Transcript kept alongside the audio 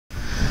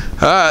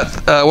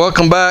Alright,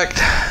 welcome back,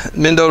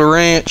 Mendota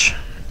Ranch.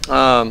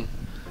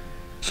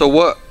 So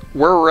where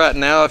we're at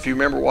now, if you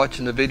remember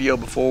watching the video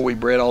before, we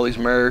bred all these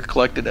mares,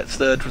 collected that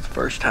stud for the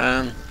first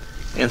time.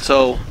 And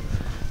so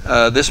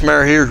this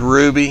mare here is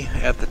Ruby.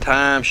 At the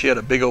time, she had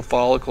a big old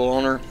follicle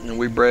on her, and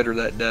we bred her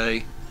that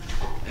day.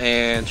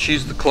 And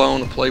she's the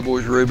clone of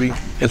Playboy's Ruby.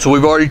 And so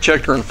we've already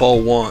checked her in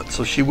foal once.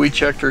 So we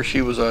checked her,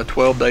 she was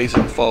 12 days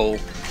in foal.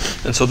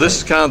 And so this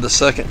is kind of the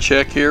second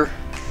check here.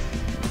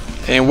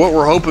 And what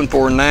we're hoping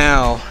for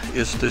now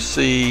is to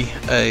see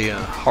a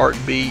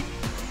heartbeat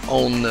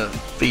on the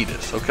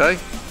fetus, okay?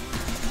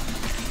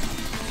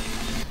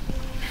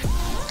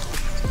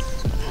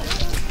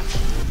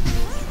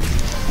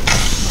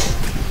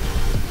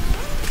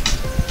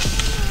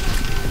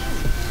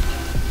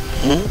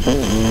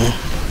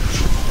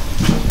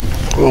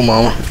 Oh,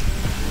 mama.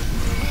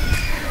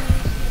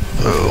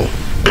 Oh,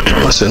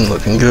 this isn't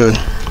looking good.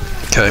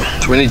 Okay,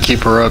 so we need to keep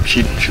her up.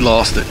 She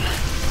lost it.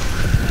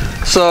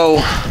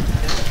 So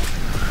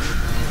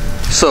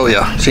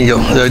yeah, she can go.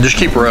 Yeah, just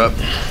keep her up.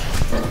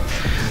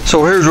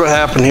 So here's what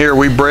happened here.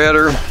 We bred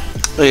her,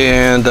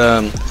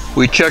 and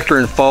we checked her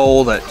in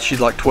foal. That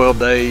she's like 12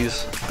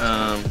 days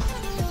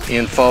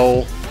in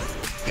foal,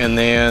 and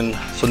then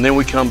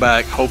we come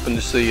back hoping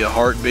to see a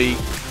heartbeat.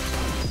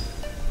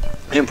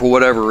 And for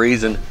whatever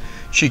reason,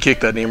 she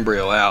kicked that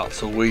embryo out.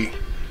 So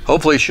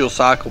hopefully she'll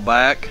cycle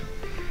back,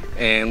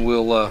 and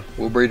we'll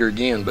breed her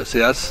again. But see,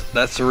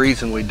 that's the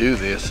reason we do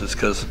this, is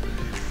because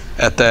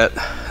at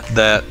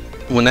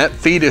when that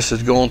fetus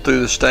is going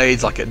through the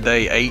stage, like at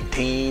day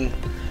 18,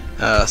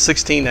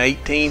 16 to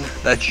 18,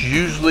 that's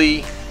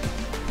usually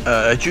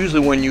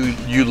when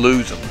you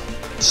lose them.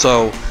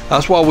 So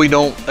that's why we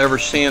don't ever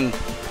send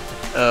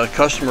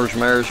customers'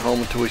 mares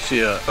home until we see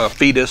a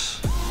fetus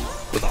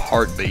with a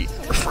heartbeat.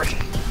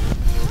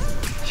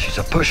 She's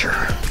a pusher.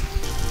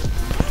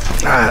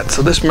 All right,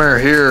 so this mare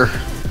here,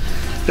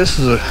 this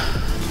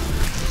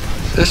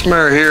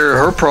mare here,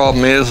 her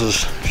problem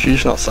is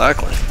she's not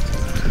cycling.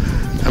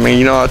 I mean,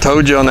 you know, I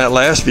told you on that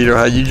last video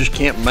how you just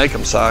can't make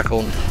them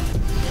cycle.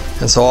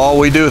 And so all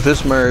we do with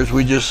this mare is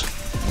we just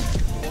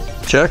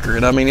check her.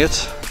 And I mean,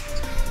 it's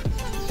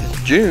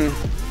June.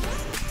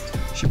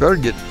 She better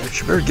get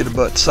a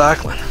butt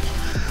cycling.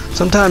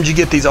 Sometimes you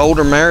get these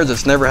older mares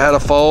that's never had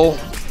a foal.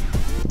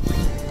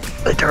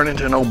 They turn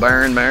into an old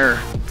barren mare.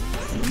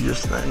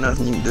 There's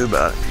nothing you can do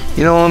about it.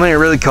 You know, the only thing that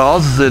really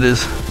causes it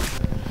is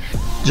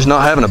just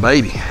not having a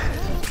baby.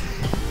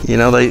 You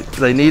know, a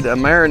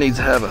mare needs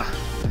to have a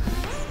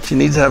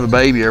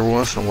baby every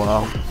once in a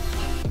while,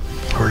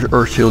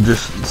 or the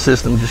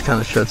system just kind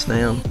of shuts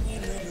down.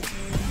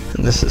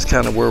 And this is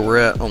kind of where we're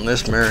at on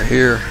this mare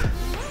here.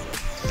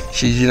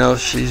 She's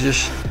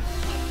just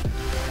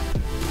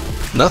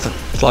nothing.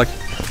 It's like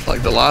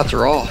the lights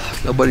are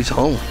off. Nobody's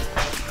home.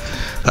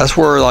 That's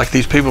where, like,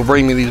 these people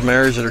bring me these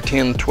mares that are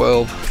 10,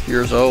 12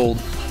 years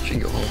old. She can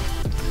go home.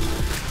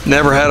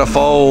 Never had a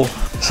foal.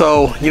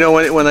 So, you know,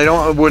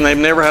 when they've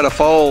never had a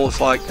foal,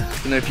 it's like,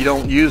 you know, if you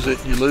don't use it,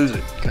 you lose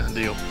it, kind of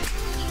deal.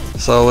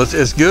 So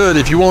it's good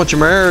if you want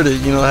your mare to,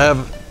 you know,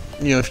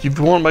 if you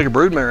want to make a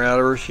brood mare out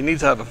of her, she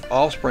needs to have an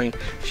offspring.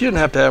 She doesn't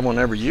have to have one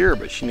every year,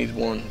 but she needs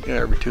one, you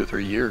know, every 2 or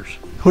 3 years.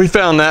 We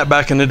found that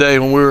back in the day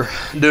when we were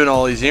doing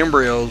all these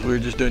embryos. We were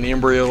just doing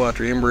embryo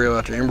after embryo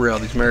after embryo,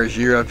 these mares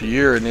year after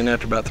year, and then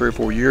after about 3 or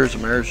 4 years, the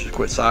mares just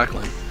quit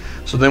cycling.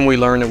 So then we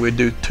learned that we'd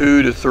do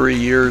 2 to 3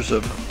 years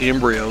of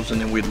embryos, and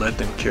then we'd let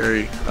them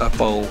carry a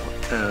foal,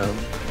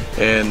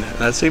 and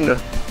that seemed to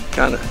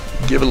kind of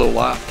give a little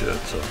life to it.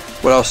 So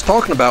what I was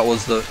talking about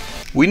was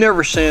we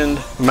never send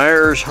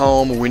mares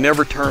home, or we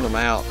never turn them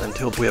out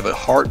until we have a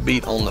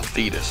heartbeat on the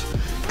fetus.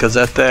 Because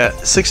at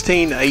that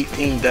 16 to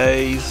 18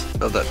 days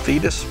of that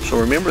fetus, so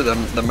remember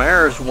the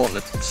mare is wanting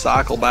to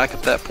cycle back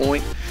at that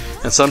point,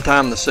 and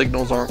sometimes the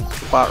signals aren't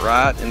quite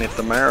right, and if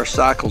the mare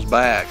cycles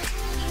back,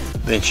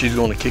 then she's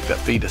going to kick that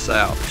fetus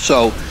out.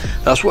 So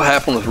that's what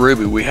happened with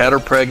Ruby. We had her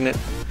pregnant,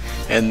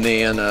 and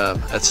then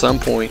at some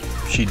point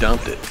she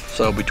dumped it.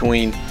 So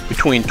between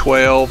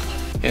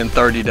 12 and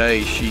 30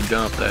 days, she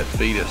dumped that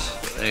fetus.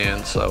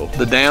 And so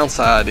the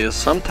downside is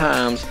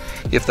sometimes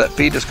if that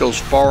fetus goes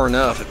far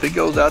enough, if it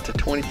goes out to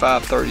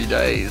 25, 30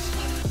 days,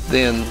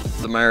 then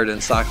the mare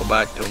didn't cycle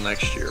back till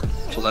next year.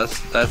 So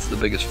that's the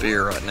biggest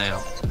fear right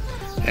now.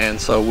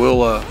 And so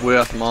we'll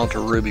have to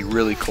monitor Ruby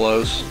really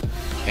close,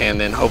 and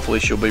then hopefully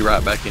she'll be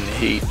right back in the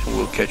heat, and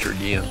we'll catch her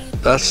again.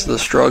 That's the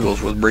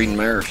struggles with breeding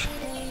mares.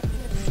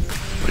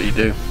 What do you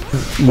do?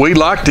 We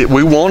liked it.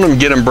 We want them to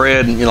get them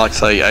bred, you know, like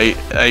say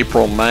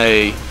April,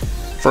 May,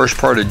 first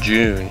part of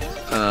June.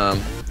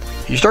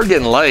 You start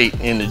getting later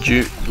in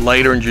June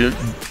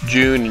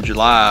and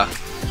July,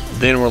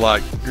 then we're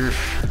like,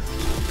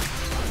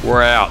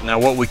 we're out. Now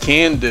what we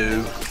can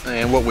do,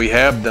 and what we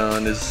have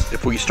done, is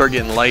if we start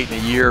getting late in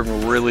the year and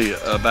we're really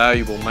a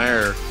valuable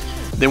mare,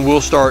 then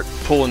we'll start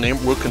pulling them.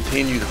 We'll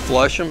continue to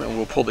flush them, and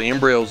we'll pull the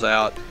embryos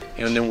out,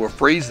 and then we'll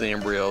freeze the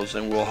embryos,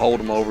 and we'll hold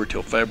them over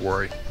till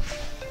February.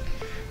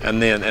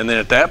 And then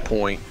at that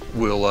point,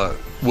 we'll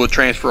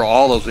transfer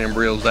all those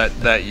embryos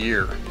that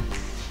year.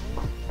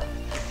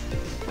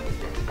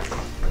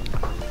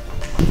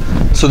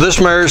 So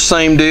this mare's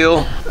same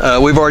deal.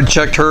 We've already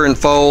checked her in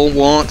foal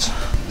once,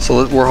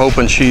 so we're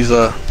hoping she's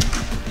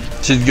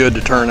good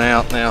to turn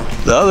out now.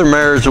 The other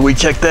mares that we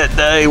checked that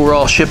day were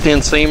all shipped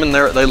in semen.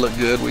 They look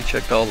good. We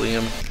checked all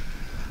them.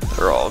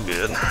 They're all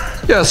good.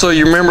 Yeah, so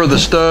you remember the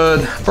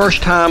stud,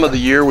 first time of the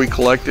year we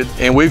collected,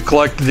 and we've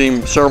collected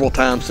him several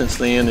times since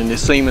then, and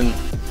his semen,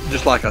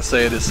 just like I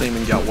said, his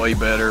semen got way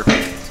better,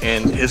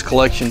 and his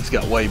collections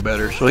got way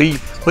better. So we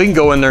can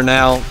go in there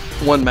now,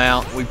 one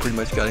mount, we pretty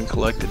much got him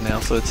collected now,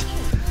 so it's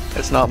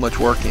not much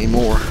work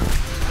anymore.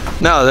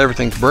 Now that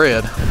everything's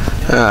bred.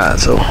 All right,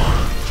 so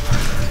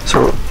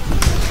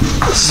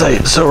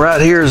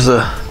right here is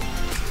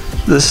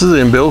this is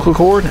the umbilical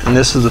cord, and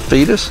this is the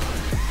fetus.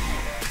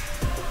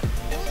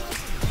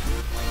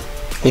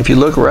 If you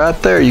look right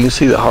there, you can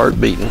see the heart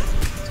beating.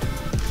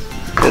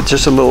 It's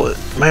just a little,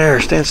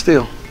 mare, stand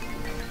still.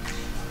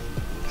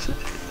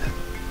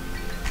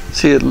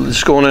 See it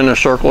just going in a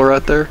circle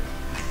right there?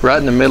 Right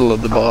in the middle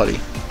of the body.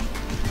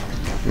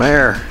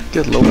 Mare,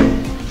 good Lord.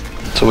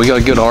 So we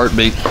got a good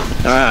heartbeat.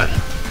 All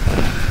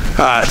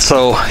right,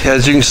 so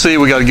as you can see,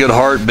 we got a good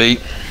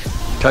heartbeat.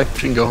 Okay,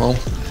 she can go home.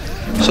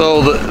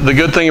 So the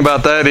good thing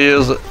about that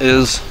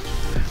is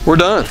we're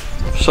done.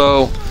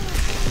 So,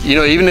 you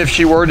know, even if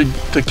she were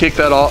to kick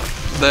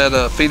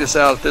that fetus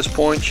out at this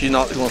point, she's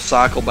not going to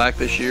cycle back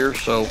this year.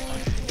 So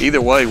either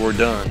way, we're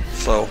done.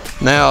 So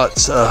now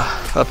it's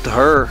up to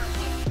her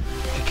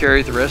to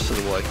carry it the rest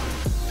of the way.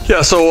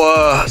 Yeah.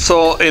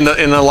 So in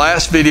the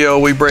last video,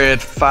 we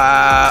bred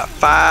five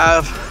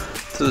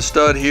to the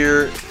stud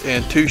here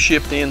and 2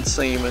 shipped in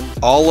semen.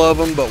 All of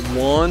them but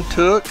one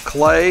took.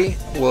 Clay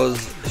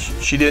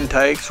she didn't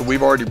take, so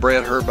we've already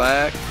bred her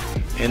back.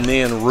 And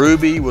then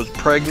Ruby was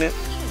pregnant,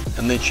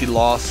 and then she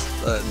lost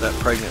that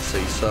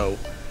pregnancy, so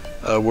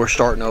we're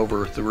starting over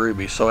with the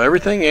Ruby. So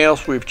everything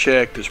else we've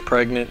checked is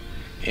pregnant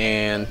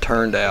and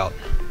turned out.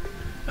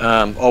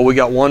 Oh, we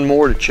got one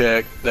more to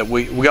check.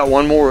 We got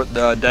one more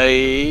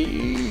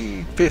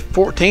day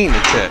 14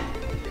 to check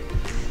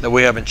that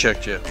we haven't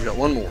checked yet. We got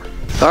one more.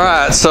 All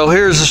right, so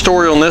here's the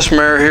story on this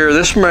mare here.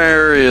 This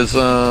mare is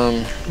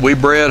we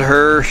bred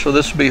her, so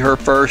this will be her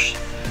first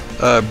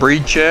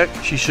breed check.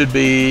 She should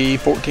be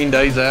 14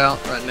 days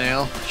out right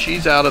now.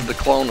 She's out of the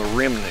clone of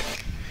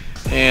Remnick.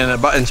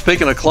 And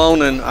speaking of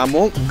cloning,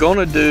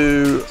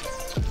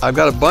 I've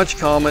got a bunch of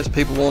comments.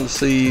 People want to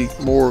see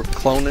more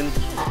cloning,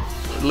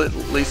 at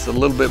least a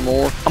little bit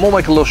more. I'm gonna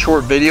make a little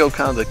short video,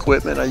 kind of the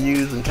equipment I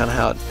use and kind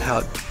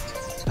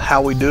of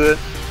how we do it.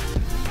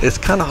 It's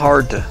kind of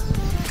hard to,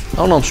 I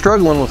don't know, I'm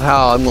struggling with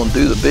how I'm gonna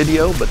do the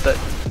video, but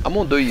I'm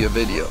gonna do you a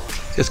video.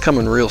 It's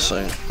coming real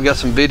soon. We got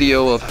some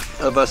video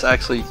of us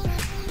actually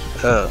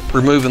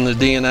removing the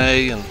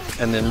DNA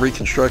and then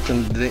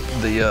reconstructing the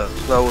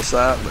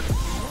oocyte.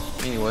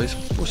 But anyways,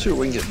 we'll see what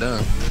we can get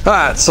done. All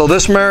right, so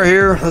this mare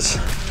here, this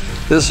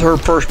is her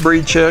first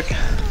breed check.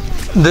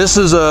 This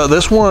is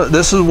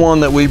one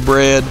that we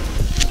bred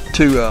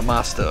to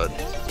my stud.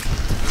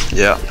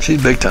 Yeah,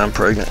 she's big time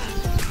pregnant.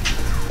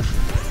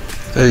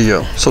 There you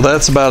go. So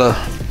that's about a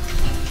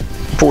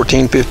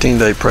 14-15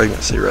 day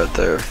pregnancy right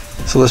there.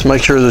 So let's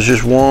make sure there's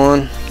just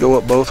one. Go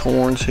up both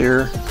horns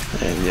here,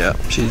 and yeah,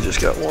 she's just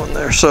got one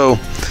there. So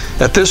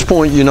at this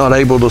point, you're not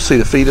able to see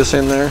the fetus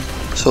in there.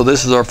 So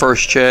this is our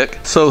first check.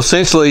 So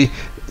essentially,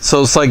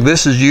 it's like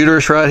this is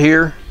uterus right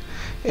here,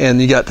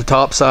 and you got the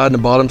top side and the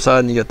bottom side,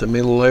 and you got the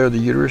middle layer of the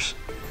uterus,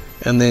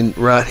 and then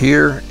right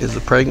here is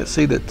the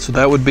pregnancy. So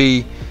that would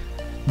be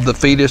the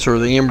fetus or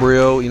the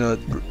embryo. You know,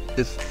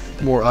 it's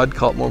more, I'd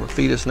call it more of a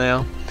fetus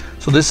now.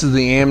 So this is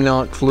the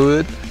amniotic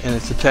fluid, and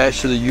it's attached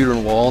to the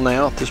uterine wall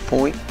now at this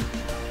point.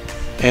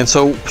 And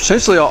so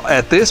essentially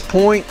at this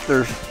point,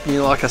 there's, you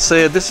know, like I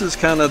said, this is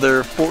kind of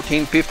their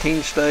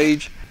 14-15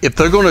 stage. If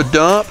they're going to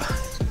dump,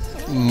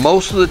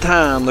 most of the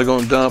time they're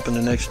going to dump in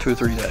the next 2 or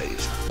 3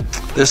 days.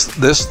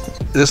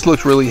 This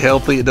looks really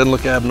healthy. It doesn't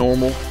look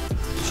abnormal.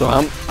 So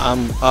I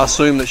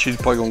assume that she's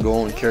probably going to go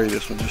on and carry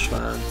this one just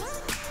fine.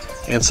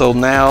 And so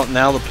now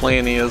the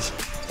plan is,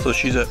 so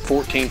she's at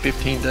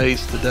 14-15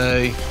 days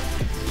today.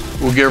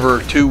 We'll give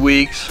her 2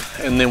 weeks,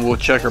 and then we'll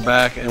check her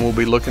back, and we'll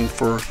be looking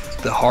for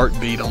the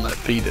heartbeat on that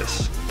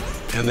fetus.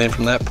 And then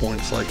from that point,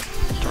 it's like,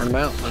 turn them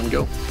out, let them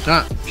go. All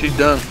right, she's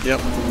done, yep.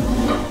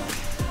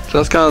 So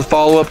that's kind of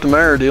follow up the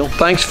mare deal.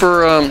 Thanks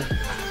for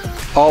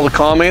all the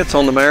comments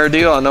on the mare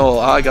deal. I know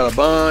I got a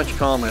bunch of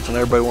comments, and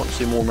everybody wants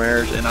to see more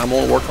mares, and I'm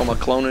gonna work on my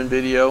cloning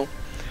video.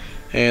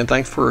 And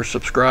thanks for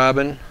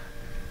subscribing,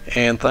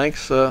 and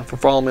thanks for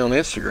following me on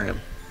Instagram.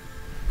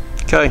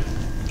 Okay,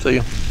 see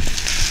you.